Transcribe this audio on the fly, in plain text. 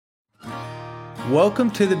Welcome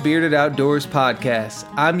to the Bearded Outdoors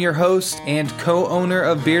podcast. I'm your host and co-owner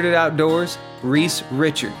of Bearded Outdoors, Reese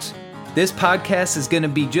Richards. This podcast is going to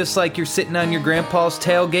be just like you're sitting on your grandpa's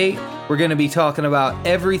tailgate. We're going to be talking about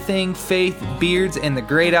everything faith, beards, and the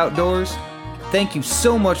great outdoors. Thank you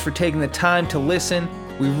so much for taking the time to listen.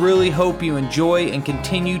 We really hope you enjoy and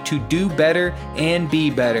continue to do better and be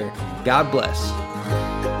better. God bless.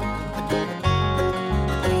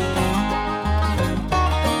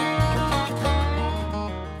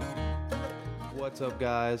 What's up,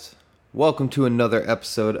 guys? Welcome to another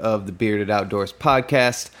episode of the Bearded Outdoors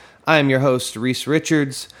podcast. I am your host, Reese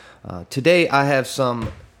Richards. Today I have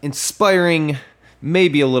some inspiring,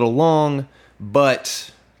 maybe a little long,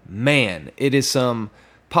 but man, it is some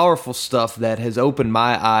powerful stuff that has opened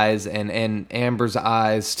my eyes and Amber's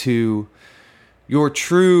eyes to your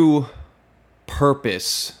true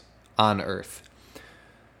purpose on earth.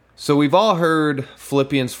 So we've all heard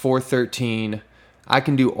Philippians 4:13, I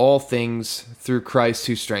can do all things through Christ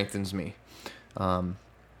who strengthens me.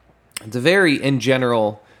 It's a very, in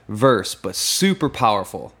general, verse, but super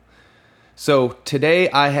powerful. So today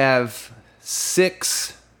I have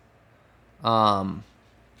six bullet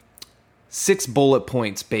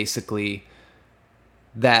points, basically,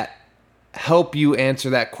 that help you answer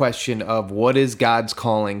that question of what is God's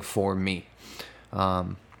calling for me.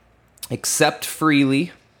 Accept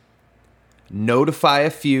freely, notify a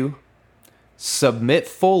few, submit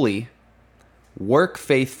fully, work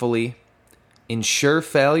faithfully, ensure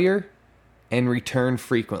failure, and return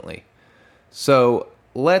frequently. So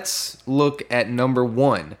let's look at number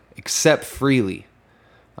one, accept freely.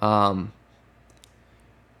 Before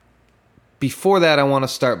that, I want to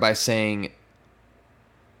start by saying,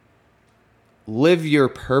 live your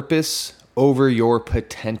purpose over your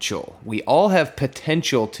potential. We all have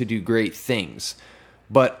potential to do great things,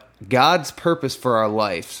 but God's purpose for our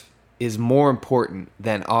life is more important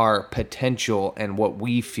than our potential and what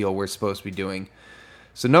we feel we're supposed to be doing.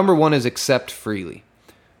 So number one is accept freely.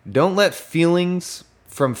 Don't let feelings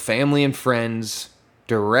from family and friends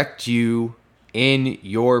direct you in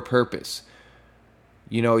your purpose.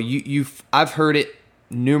 You know, I've heard it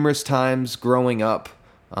numerous times growing up.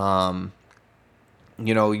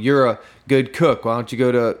 You're a good cook, why don't you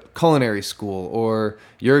go to culinary school? Or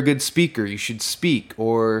you're a good speaker, you should speak.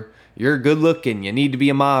 Or you're good looking, you need to be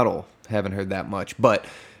a model. Haven't heard that much, but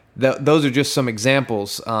those are just some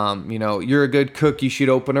examples. You're a good cook, you should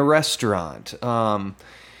open a restaurant. All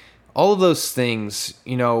of those things,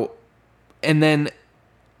 and then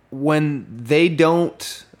when they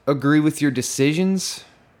don't agree with your decisions,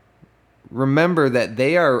 remember that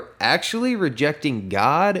they are actually rejecting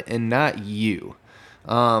God and not you.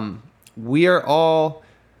 We are all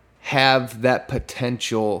have that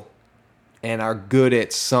potential and are good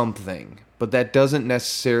at something, but that doesn't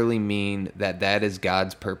necessarily mean that that is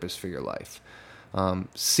God's purpose for your life.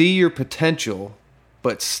 See your potential,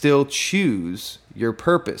 but still choose your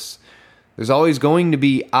purpose. There's always going to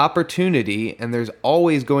be opportunity, and there's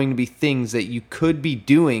always going to be things that you could be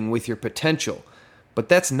doing with your potential, but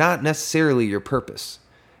that's not necessarily your purpose.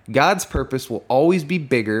 God's purpose will always be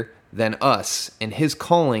bigger than us, and His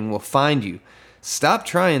calling will find you. Stop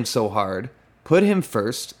trying so hard, put Him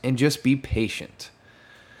first, and just be patient.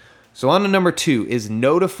 So on to number two is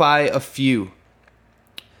notify a few.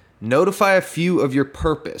 Notify a few of your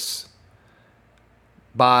purpose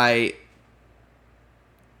by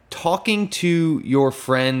talking to your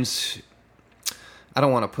friends. I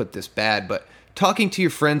don't want to put this bad, but talking to your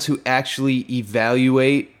friends who actually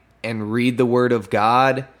evaluate and read the Word of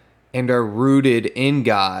God and are rooted in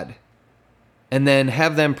God, and then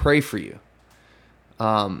have them pray for you.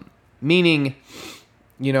 Meaning,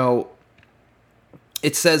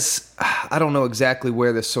 it says, I don't know exactly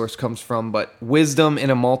where this source comes from, but wisdom in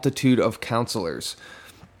a multitude of counselors.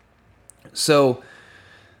 So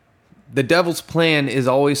the devil's plan is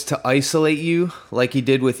always to isolate you, like he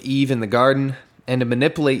did with Eve in the garden, and to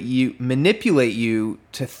manipulate you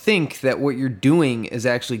to think that what you're doing is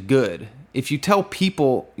actually good. If you tell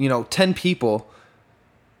people, 10 people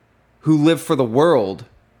who live for the world,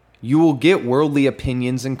 you will get worldly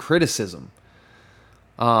opinions and criticism.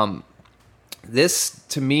 This,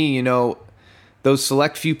 to me, those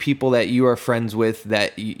select few people that you are friends with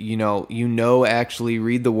that, actually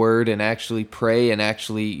read the Word and actually pray and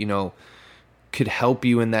actually, could help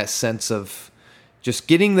you in that sense of just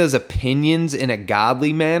getting those opinions in a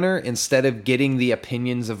godly manner instead of getting the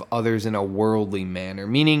opinions of others in a worldly manner.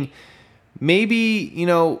 Meaning, maybe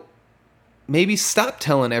stop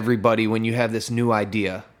telling everybody when you have this new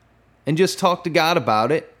idea and just talk to God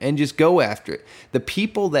about it and just go after it. The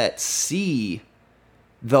people that see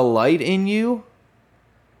the light in you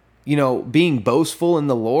being boastful in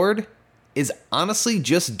the Lord is honestly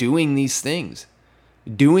just doing these things.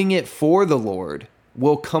 Doing it for the Lord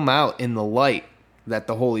will come out in the light that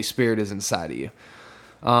the Holy Spirit is inside of you.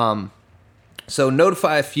 So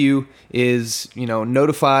notify a few is,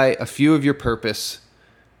 notify a few of your purpose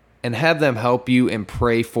and have them help you and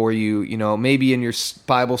pray for you, maybe in your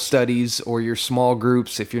Bible studies or your small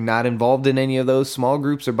groups. If you're not involved in any of those small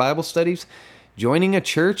groups or Bible studies, joining a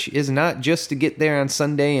church is not just to get there on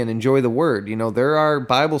Sunday and enjoy the word. There are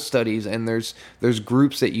Bible studies and there's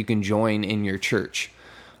groups that you can join in your church.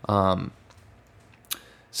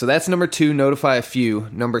 So that's number 2, notify a few.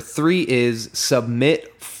 Number 3 is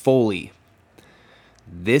submit fully.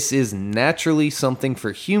 This is naturally something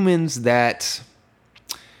for humans that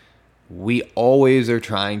we always are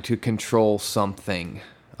trying to control something.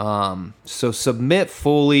 So submit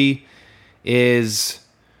fully is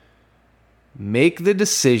make the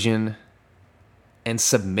decision and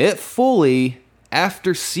submit fully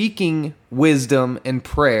after seeking wisdom and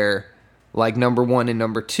prayer, like number 1 and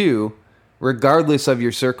number 2, regardless of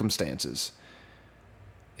your circumstances.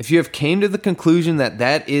 If you have came to the conclusion that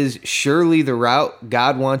that is surely the route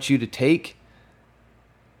God wants you to take,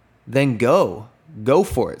 then go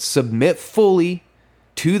for it. Submit fully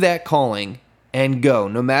to that calling and go,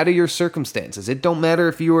 no matter your circumstances. It don't matter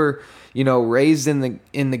if you were, raised in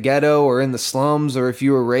the ghetto or in the slums, or if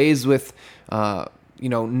you were raised with,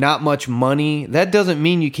 not much money. That doesn't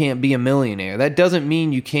mean you can't be a millionaire. That doesn't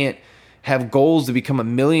mean you can't have goals to become a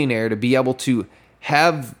millionaire, to be able to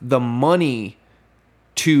have the money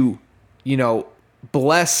to,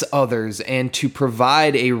 bless others and to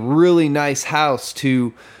provide a really nice house,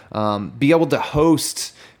 to be able to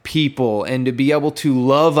host people and to be able to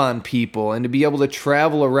love on people and to be able to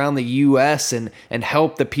travel around the U.S. and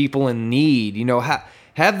help the people in need.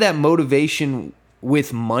 Have that motivation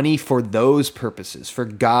with money for those purposes, for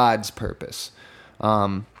God's purpose.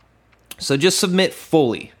 So just submit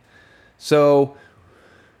fully. So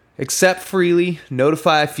accept freely,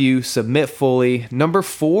 notify a few, submit fully. Number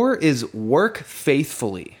 4 is work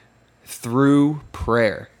faithfully through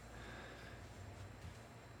prayer.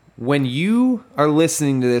 When you are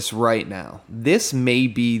listening to this right now, this may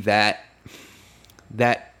be that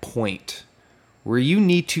point where you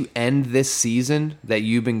need to end this season that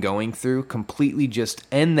you've been going through, completely just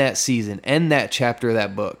end that season, end that chapter of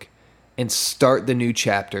that book, and start the new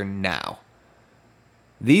chapter now.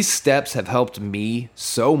 These steps have helped me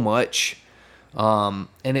so much. And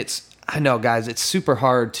I know, guys, it's super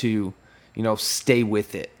hard to, stay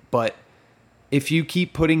with it. But if you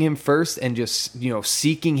keep putting him first and just,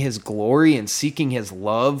 seeking his glory and seeking his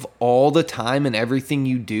love all the time in everything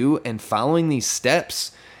you do and following these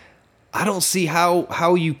steps, I don't see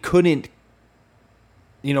how you couldn't,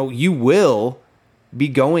 you will be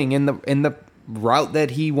going in the route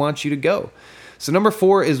that he wants you to go. So number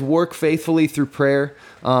 4 is work faithfully through prayer.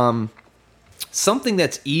 Something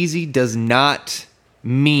that's easy does not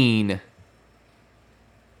mean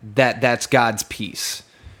that that's God's peace.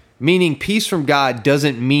 Meaning peace from God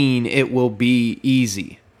doesn't mean it will be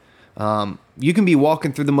easy. You can be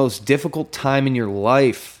walking through the most difficult time in your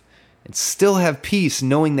life and still have peace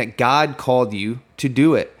knowing that God called you to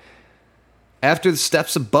do it. After the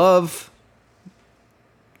steps above,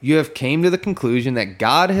 you have came to the conclusion that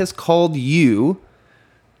God has called you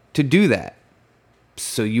to do that.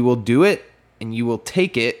 So you will do it and you will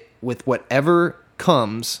take it with whatever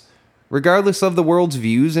comes, regardless of the world's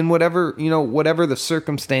views and whatever the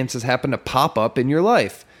circumstances happen to pop up in your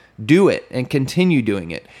life. Do it and continue doing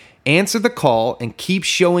it. Answer the call and keep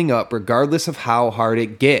showing up regardless of how hard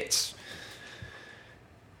it gets.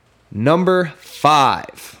 Number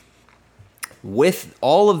 5. With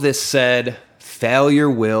all of this said, failure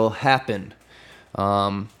will happen.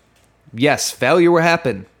 Yes, failure will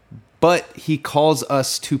happen, but he calls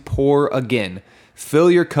us to pour again.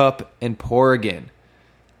 Fill your cup and pour again.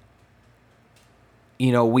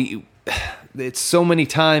 It's so many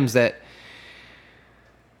times that,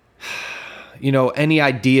 any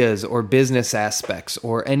ideas or business aspects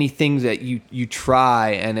or anything that you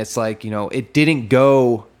try and it's like, it didn't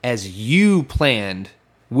go as you planned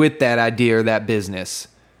with that idea or that business.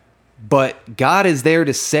 But God is there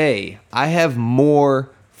to say, I have more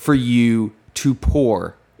for you to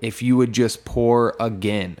pour if you would just pour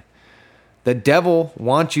again. The devil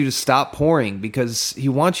wants you to stop pouring because he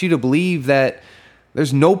wants you to believe that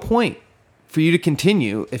there's no point for you to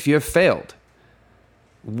continue if you have failed.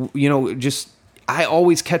 I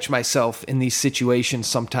always catch myself in these situations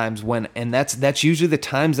sometimes and that's usually the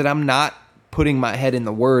times that I'm not putting my head in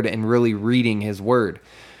the Word and really reading His Word.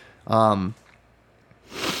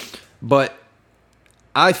 But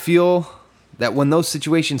I feel that when those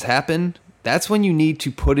situations happen, that's when you need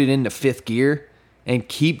to put it into fifth gear and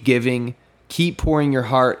keep giving, keep pouring your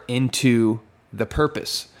heart into the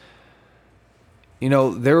purpose. You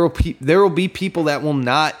know, there will be people that will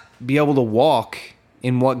not be able to walk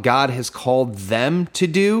in what God has called them to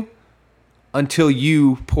do until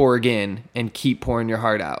you pour again and keep pouring your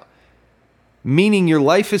heart out. Meaning your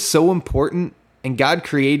life is so important and God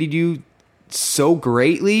created you so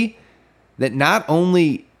greatly that not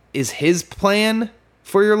only is his plan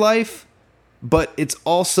for your life, but it's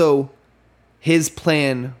also his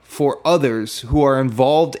plan for others who are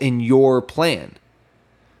involved in your plan.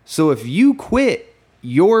 So if you quit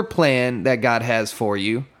your plan that God has for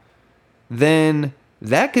you, then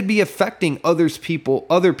that could be affecting other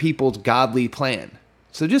people's godly plan.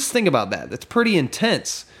 So just think about that. That's pretty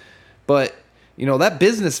intense. But, you know, that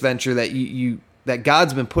business venture that that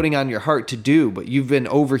God's been putting on your heart to do, but you've been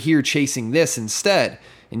over here chasing this instead,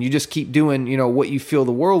 and you just keep doing, you know, what you feel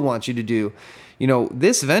the world wants you to do. You know,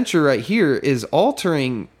 this venture right here is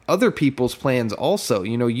altering other people's plans also.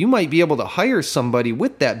 You know, you might be able to hire somebody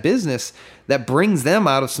with that business that brings them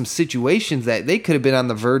out of some situations that they could have been on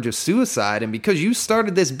the verge of suicide. And because you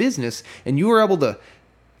started this business and you were able to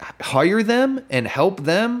hire them and help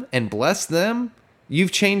them and bless them,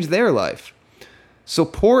 you've changed their life. So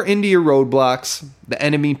pour into your roadblocks the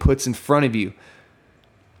enemy puts in front of you.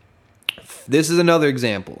 This is another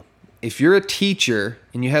example. If you're a teacher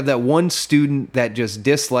and you have that one student that just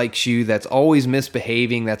dislikes you, that's always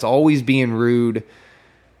misbehaving, that's always being rude,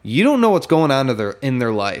 you don't know what's going on in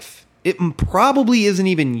their life. It probably isn't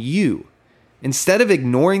even you. Instead of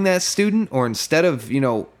ignoring that student, or instead of, you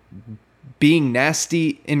know, being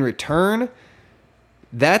nasty in return,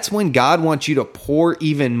 that's when God wants you to pour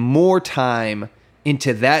even more time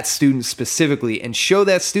into that student specifically and show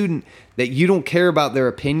that student that you don't care about their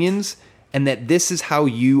opinions and that this is how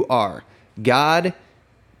you are. God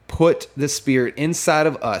put the Spirit inside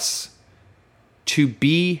of us to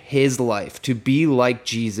be his life, to be like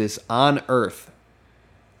Jesus on earth.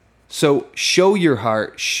 So show your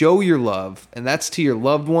heart, show your love, and that's to your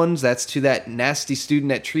loved ones, that's to that nasty student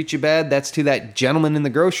that treats you bad, that's to that gentleman in the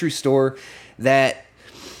grocery store that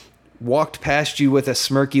walked past you with a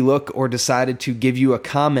smirky look or decided to give you a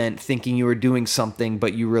comment thinking you were doing something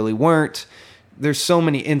but you really weren't. There's so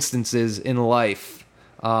many instances in life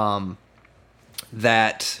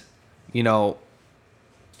that, you know,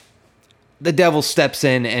 the devil steps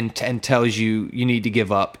in and tells you need to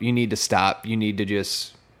give up, you need to stop, you need to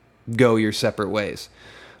just go your separate ways.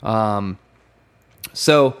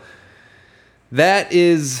 So that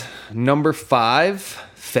is number 5,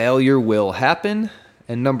 failure will happen.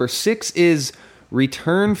 And number 6 is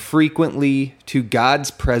return frequently to God's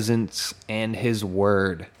presence and his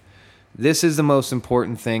word. This is the most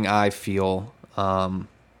important thing I feel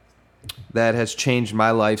that has changed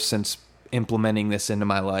my life since implementing this into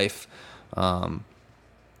my life. That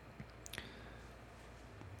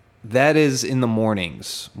is in the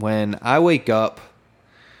mornings. When I wake up,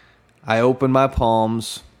 I open my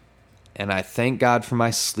palms and I thank God for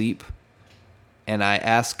my sleep. And I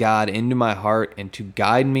ask God into my heart and to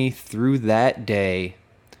guide me through that day,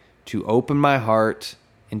 to open my heart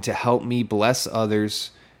and to help me bless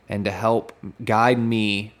others and to help guide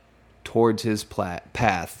me towards his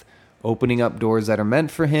path, opening up doors that are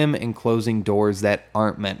meant for him and closing doors that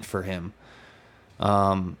aren't meant for him.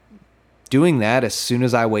 Doing that as soon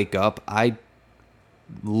as I wake up, I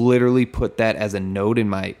literally put that as a note in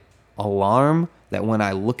my alarm, that when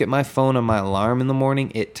I look at my phone on my alarm in the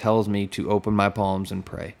morning, it tells me to open my palms and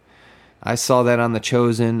pray. I saw that on The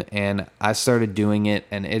Chosen, and I started doing it,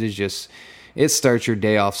 and it starts your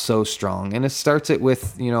day off so strong. And it starts it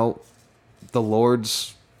with, you know, the Lord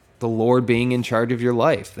being in charge of your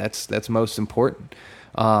life. That's most important.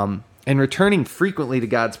 And returning frequently to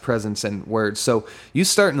God's presence and word. So you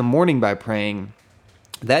start in the morning by praying.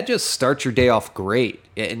 That just starts your day off great.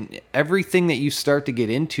 And everything that you start to get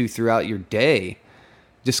into throughout your day,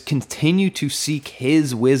 just continue to seek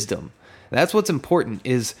his wisdom. That's what's important.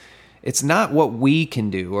 Is it's not what we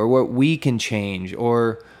can do or what we can change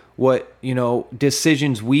or what, you know,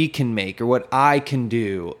 decisions we can make or what I can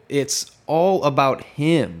do. It's all about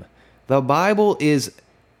him. The Bible is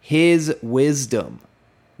his wisdom.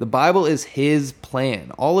 The Bible is his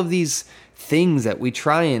plan. All of these things that we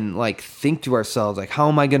try and like think to ourselves, like, how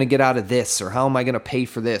am I going to get out of this? Or how am I going to pay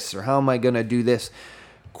for this? Or how am I going to do this?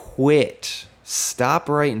 Quit. Stop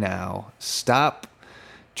right now. Stop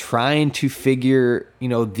trying to figure, you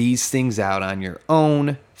know, these things out on your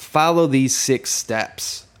own. Follow these 6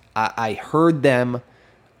 steps. I heard them.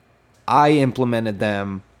 I implemented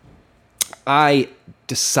them. I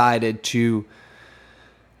decided to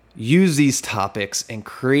use these topics and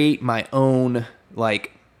create my own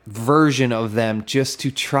like version of them just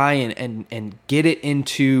to try and get it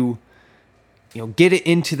into, get it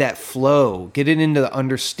into that flow, get it into the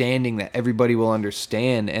understanding that everybody will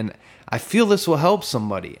understand. And I feel this will help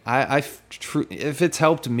somebody. If it's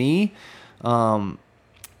helped me,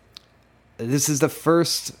 this is the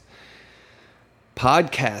first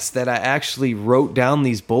podcast that I actually wrote down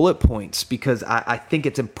these bullet points because I think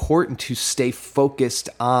it's important to stay focused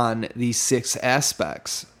on these 6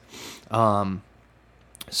 aspects.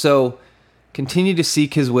 So continue to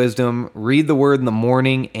seek his wisdom, read the word in the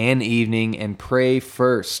morning and evening, and pray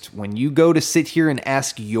first. When you go to sit here and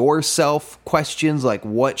ask yourself questions like,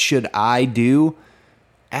 what should I do?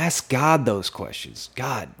 Ask God those questions.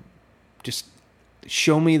 God, just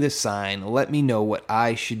show me the sign. Let me know what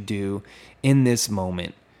I should do in this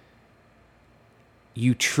moment.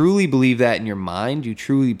 You truly believe that in your mind. You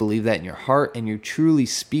truly believe that in your heart, and you truly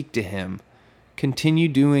speak to him. Continue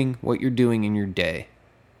doing what you're doing in your day.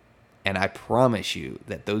 And I promise you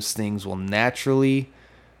that those things will naturally,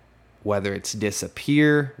 whether it's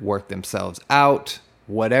disappear, work themselves out,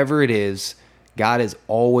 whatever it is, God is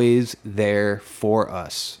always there for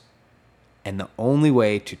us. And the only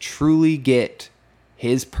way to truly get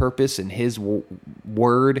his purpose and his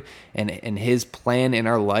word and his plan in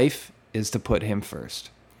our life is to put him first.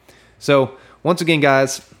 So once again,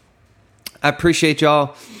 guys, I appreciate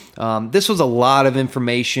y'all. This was a lot of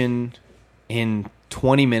information in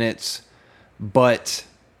 20 minutes, but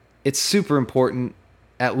it's super important,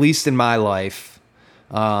 at least in my life.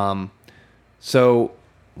 So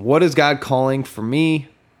what is God calling for me?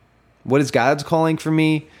 What is God's calling for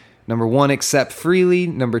me? Number 1, accept freely.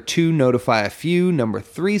 Number 2, notify a few. Number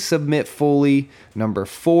 3, submit fully. Number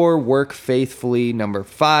 4, work faithfully. Number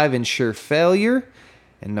 5, ensure failure.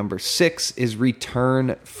 And number 6 is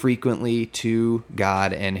return frequently to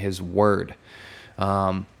God and his word.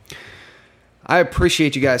 I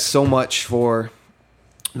appreciate you guys so much for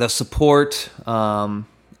the support and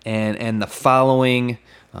the following.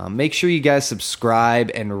 Make sure you guys subscribe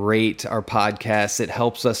and rate our podcast. It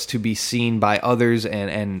helps us to be seen by others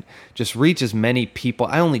and just reach as many people.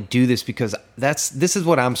 I only do this because this is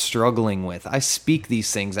what I'm struggling with. I speak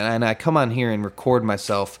these things and I come on here and record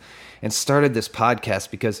myself and started this podcast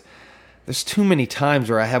because there's too many times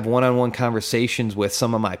where I have one-on-one conversations with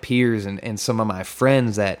some of my peers and some of my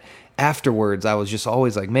friends that afterwards I was just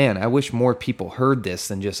always like, man, I wish more people heard this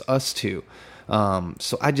than just us two.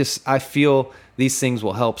 So I feel these things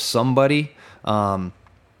will help somebody. In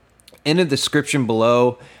the description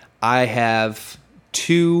below, I have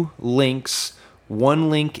 2 links. One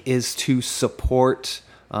link is to support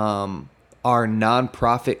our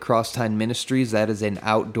nonprofit Crosstime Ministries. That is an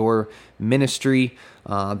outdoor ministry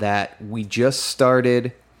that we just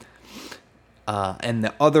started. And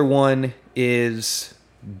the other one is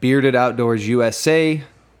Bearded Outdoors USA,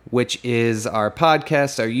 which is our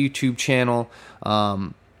podcast, our YouTube channel,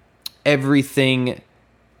 everything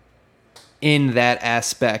in that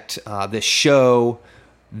aspect, the show,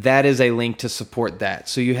 that is a link to support that.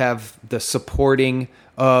 So you have the supporting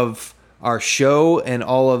of our show and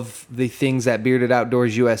all of the things that Bearded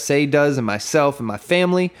Outdoors USA does, and myself and my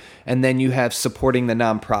family, and then you have supporting the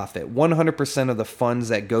nonprofit. 100% of the funds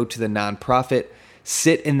that go to the nonprofit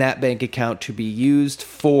sit in that bank account to be used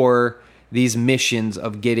for these missions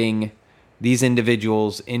of getting these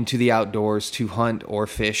individuals into the outdoors to hunt or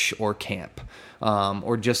fish or camp,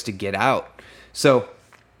 or just to get out. So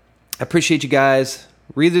I appreciate you guys.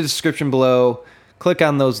 Read the description below. Click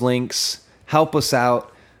on those links. Help us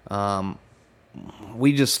out.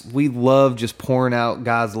 We love just pouring out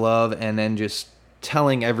God's love and then just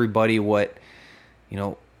telling everybody what,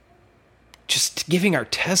 just giving our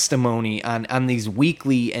testimony on these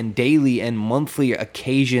weekly and daily and monthly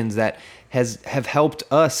occasions that have helped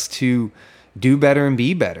us to do better and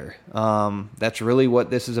be better. That's really what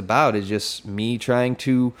this is about, is just me trying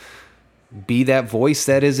to be that voice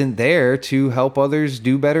that isn't there to help others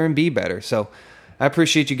do better and be better. So I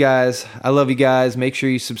appreciate you guys. I love you guys. Make sure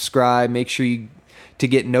you subscribe. Make sure to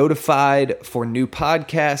get notified for new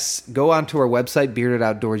podcasts. Go onto our website,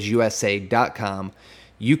 beardedoutdoorsusa.com.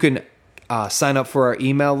 You can sign up for our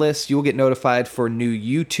email list. You'll get notified for new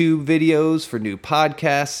YouTube videos, for new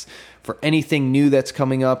podcasts, for anything new that's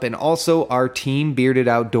coming up, and also our Team Bearded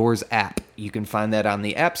Outdoors app. You can find that on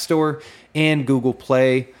the App Store and Google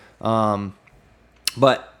Play.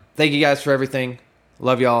 But thank you guys for everything.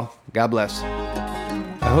 Love y'all. God bless.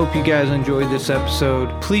 I hope you guys enjoyed this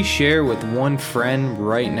episode. Please share with one friend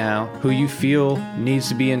right now who you feel needs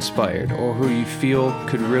to be inspired or who you feel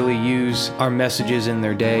could really use our messages in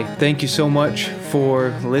their day. Thank you so much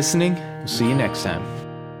for listening. We'll see you next time.